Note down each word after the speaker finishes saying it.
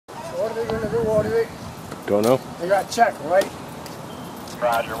What are they going to do? What are they? Don't know. They got check, right?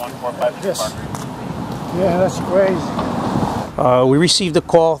 Roger, 145. Yes. Yeah, that's crazy. We received a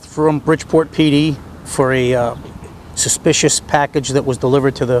call from Bridgeport PD for a suspicious package that was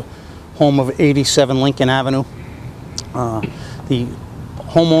delivered to the home of 87 Lincoln Avenue. The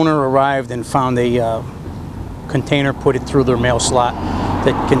homeowner arrived and found a container, put it through their mail slot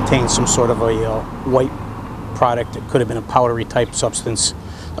that contained some sort of a white product. It could have been a powdery type substance,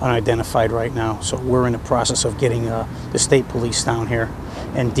 unidentified right now. So we're in the process of getting the state police down here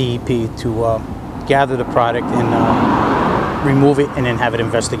and DEP to gather the product and remove it and then have it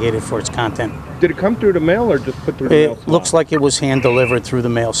investigated for its content. Did it come through the mail or just put through the mail slot? It looks like it was hand delivered through the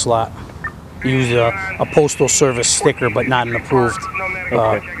mail slot. Used a postal service sticker, but not an approved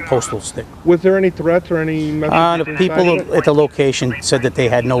postal sticker. Was there any threats or any messages? The people at the location said that they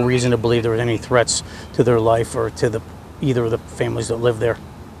had no reason to believe there were any threats to their life or to either of the families that live there.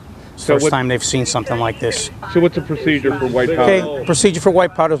 It's the first time they've seen something like this. So what's the procedure for white powder? Okay, procedure for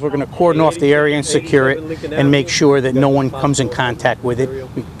white powder is we're going to cordon off the area and secure it and make sure that no one comes in contact with it.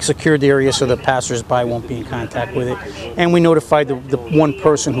 We secured the area so the passers-by won't be in contact with it. And we notified the one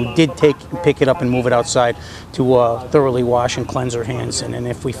person who did pick it up and move it outside to thoroughly wash and cleanse their hands. And then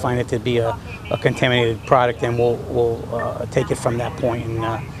if we find it to be a contaminated product, then we'll take it from that point and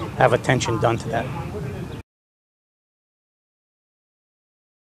have attention done to that.